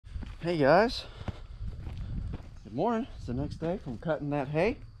Hey guys, good morning. It's the next day from cutting that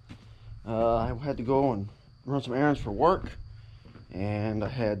hay. I had to go and run some errands for work, and I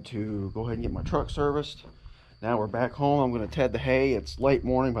had to go ahead and get my truck serviced. Now we're back home. I'm going to ted the hay. It's late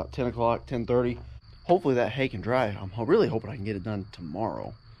morning, about 10 o'clock, 10:30. Hopefully that hay can dry. I'm really hoping I can get it done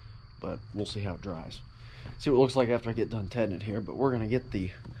tomorrow, but we'll see how it dries. See what it looks like after I get done tedding it here. But we're going to get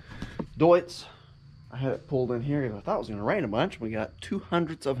the Deutz. I had it pulled in here because I thought it was going to rain a bunch. We got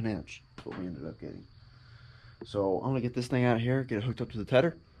 2/100ths of an inch. That's what we ended up getting. So I'm going to get this thing out of here, get it hooked up to the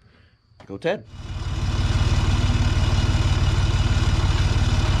tedder, go ted.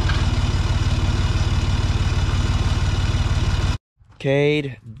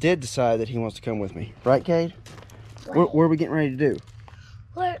 Cade did decide that he wants to come with me. Right, Cade? What are we getting ready to do?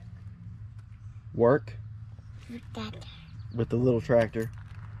 Work. Work? With that. With the little tractor.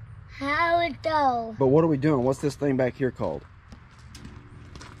 How it go? But what are we doing? What's this thing back here called?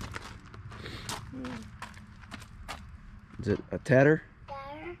 Is it a tedder?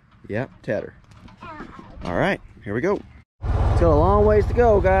 Tedder. Yep, tedder. All right, here we go. Still a long ways to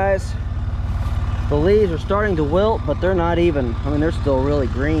go, guys. The leaves are starting to wilt, but they're not even, I mean, they're still really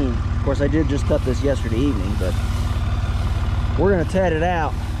green. Of course, I did just cut this yesterday evening, but we're gonna ted it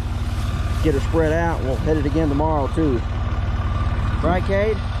out, get it spread out, and we'll ted it again tomorrow too. Right,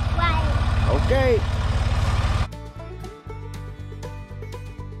 Cade? Right. Okay.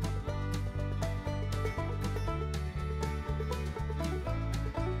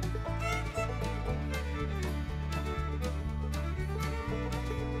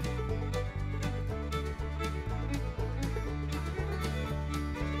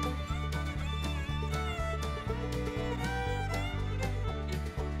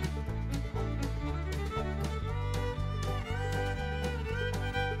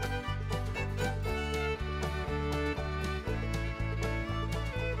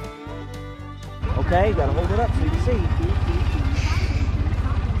 Okay, you gotta hold it up so you can see.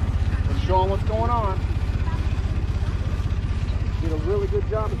 Let's show them what's going on. Did a really good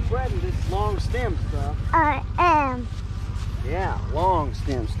job of spreading this long stem stuff. I am. Yeah, long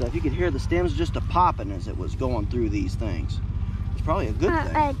stem stuff. You could hear the stems just a-popping as it was going through these things. It's probably a good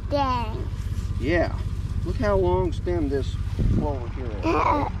thing. Dang. Yeah. Look how long stem this clover here is.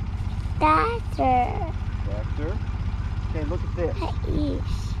 Tractor. Tractor. Okay, look at this.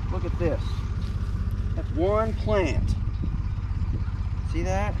 Look at this. That's one plant. See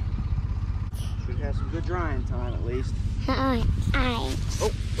that? Should have some good drying time at least. Oh,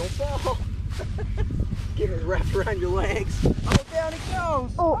 don't fall. Get it wrapped around your legs. Oh, down it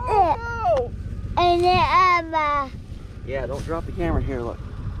goes. Oh, no. And then Yeah, don't drop the camera here. Look.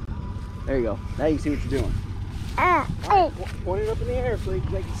 There you go. Now you can see what you're doing. Right, point it up in the air so they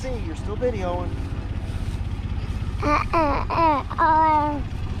can see you're still videoing.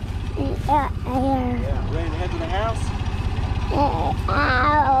 Yeah, ready to head to the house?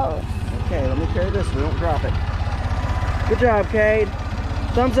 Okay, let me carry this so we don't drop it. Good job, Cade.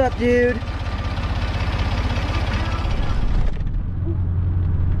 Thumbs up, dude.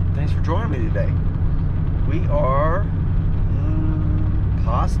 Thanks for joining me today. We are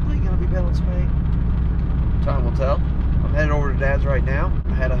possibly going to be baling some hay. Time will tell. I'm headed over to Dad's right now.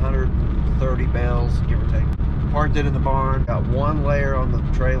 I had 130 bales, give or take. Parked it in the barn. Got one layer on the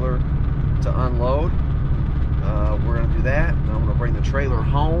trailer to unload. We're going to do that. And I'm going to bring the trailer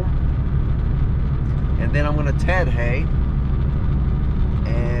home. And then I'm going to ted hay.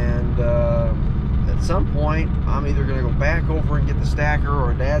 And at some point, I'm either going to go back over and get the stacker,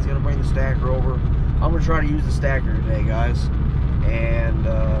 or Dad's going to bring the stacker over. I'm going to try to use the stacker today, guys. And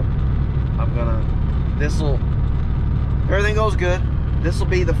I'm going to, if everything goes good, this will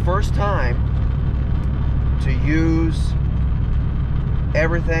be the first time to use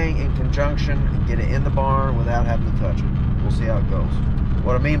everything in conjunction and get it in the barn without having to touch it. We'll see how it goes.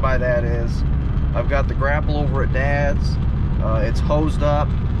 What I mean by that is I've got the grapple over at Dad's. It's hosed up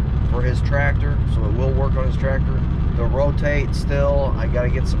for his tractor, so it will work on his tractor. The rotate still, I got to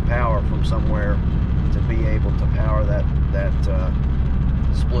get some power from somewhere to be able to power that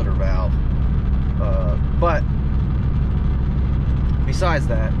splitter valve. But besides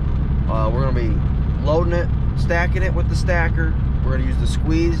that, we're going to be loading it, stacking it with the stacker. We're going to use the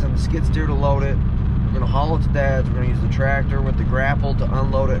squeeze and the skid steer to load it. We're going to haul it to Dad's. We're going to use the tractor with the grapple to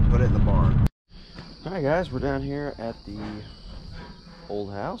unload it and put it in the barn. Alright guys, we're down here at the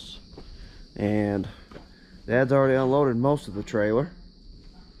old house. And Dad's already unloaded most of the trailer.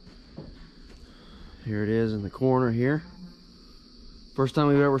 Here it is in the corner here. First time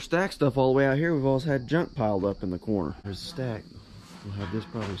we've ever stacked stuff all the way out here, we've always had junk piled up in the corner. There's a stack. We'll have this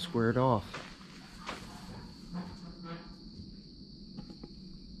probably squared off.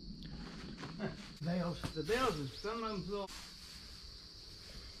 Bales. The bales is some of them feel.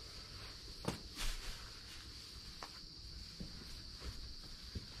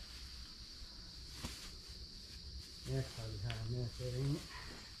 That's probably how I messed that, ain't it?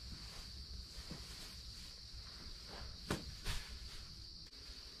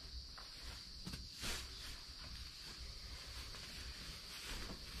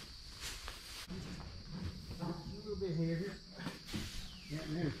 A little bit heavier. Yeah,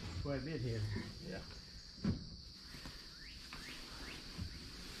 there's quite a bit heavier. Yeah.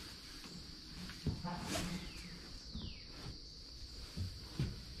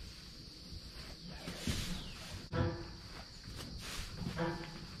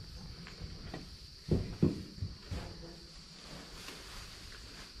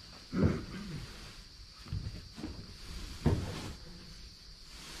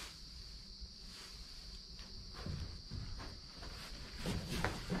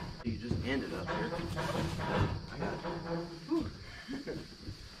 You just ended up here. I got it. Whew.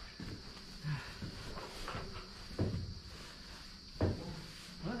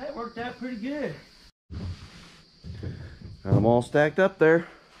 Well, that worked out pretty good. Got them all stacked up there.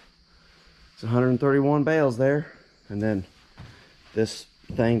 It's 131 bales there. And then this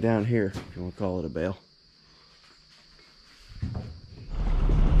thing down here, if you want to call it a bale.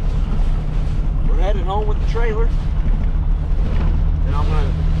 We're headed home with the trailer. And I'm going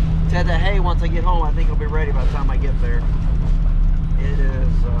to ted that hay once I get home. I think it'll be ready by the time I get there. It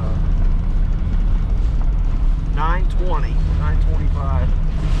is 9:20, 9:25.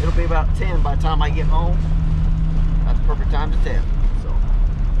 It'll be about 10 by the time I get home. That's the perfect time to ted. So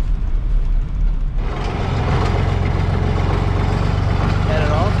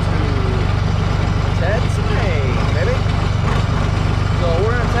headed off to ted some hay, baby. So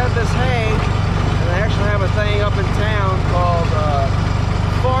we're gonna ted this hay, and they actually have a thing up in town called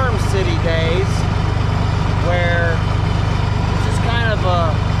Farm City Days, where it's just kind of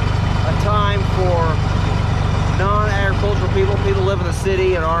a time for non-agricultural people who live in the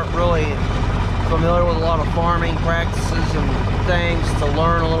city and aren't really familiar with a lot of farming practices and things, to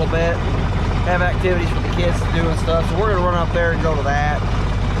learn a little bit, have activities for the kids to do and stuff. So we're gonna run up there and go to that,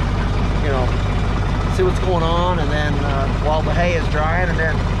 you know, see what's going on, and then while the hay is drying, and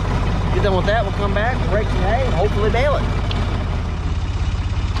then get done with that, we'll come back, rake some hay, and hopefully bale it.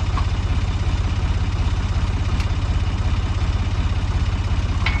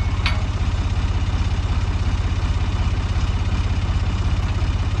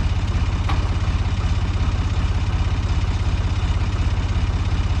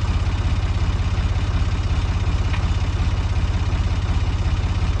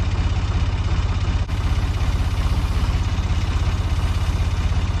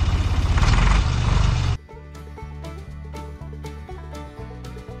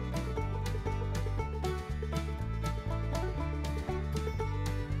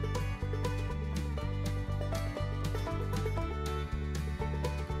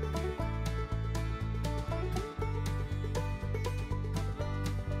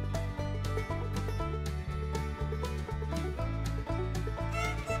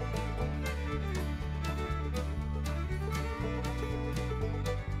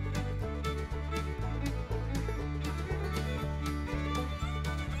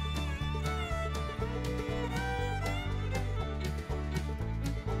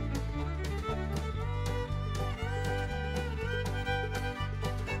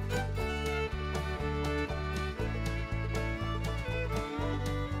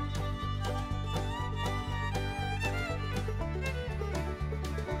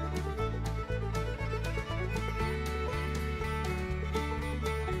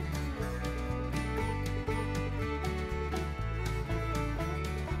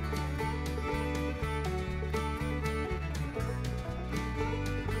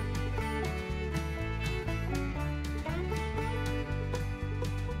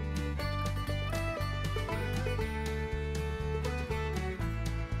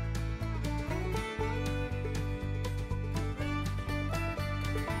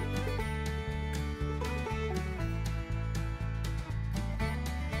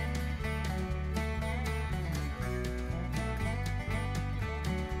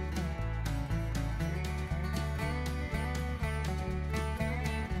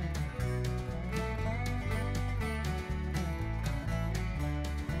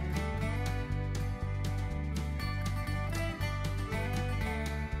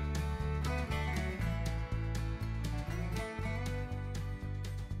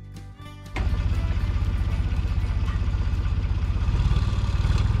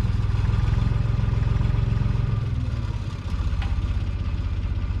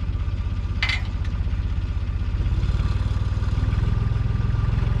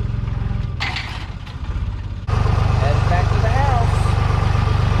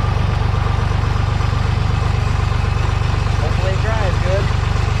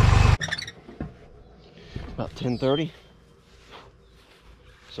 about 10:30.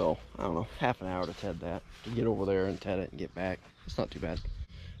 So, I don't know, half an hour to ted that. To get over there and ted it and get back. It's not too bad.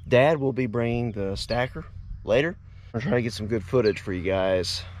 Dad will be bringing the stacker later. I'm gonna try to get some good footage for you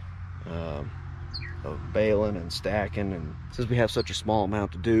guys of baling and stacking. And since we have such a small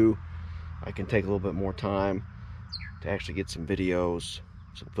amount to do, I can take a little bit more time to actually get some videos,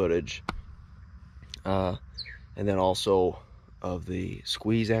 some footage. And then also of the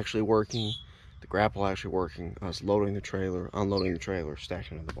squeeze actually working, the grapple actually working, us loading the trailer, unloading the trailer,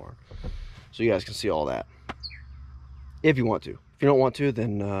 stacking in the barn. So you guys can see all that if you want to. If you don't want to,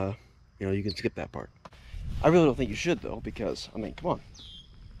 then you know, you can skip that part. I really don't think you should though, because I mean, come on,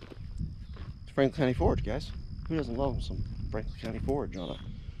 it's Franklin County Forage, guys. Who doesn't love some Franklin County Forage on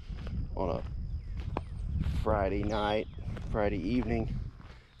a Friday night, Friday evening,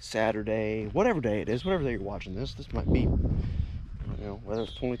 Saturday, whatever day it is, whatever day you're watching this. This might be, you know, whether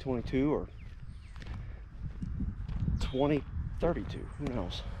it's 2022 or 2032, who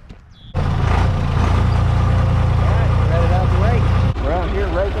knows. Headed out to rake. We're out here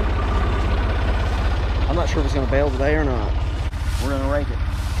raking. I'm not sure if it's going to bail today or not. We're going to rake it.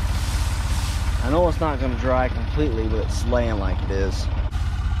 I know it's not going to dry completely with it slaying like it is,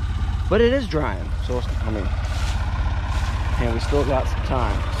 but it is drying. So it's, I mean, and we still got some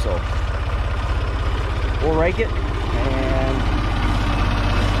time. So we'll rake it and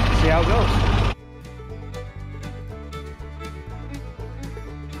see how it goes.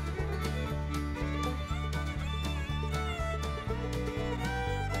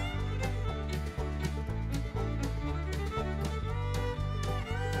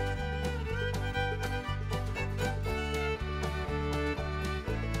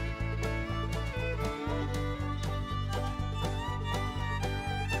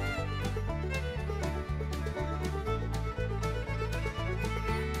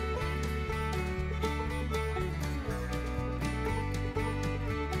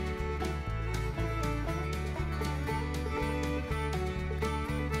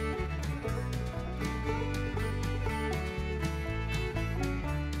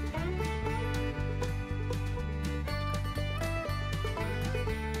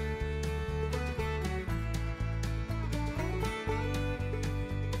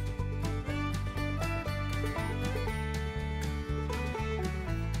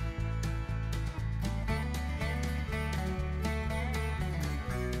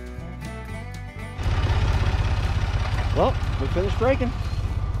 Well, we finished raking.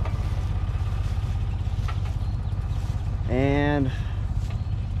 And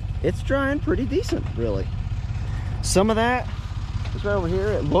it's drying pretty decent, really. Some of that is right over here.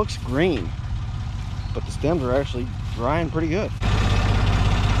 It looks green, but the stems are actually drying pretty good.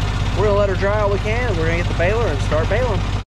 We're gonna let her dry all we can. We're gonna get the baler and start baling.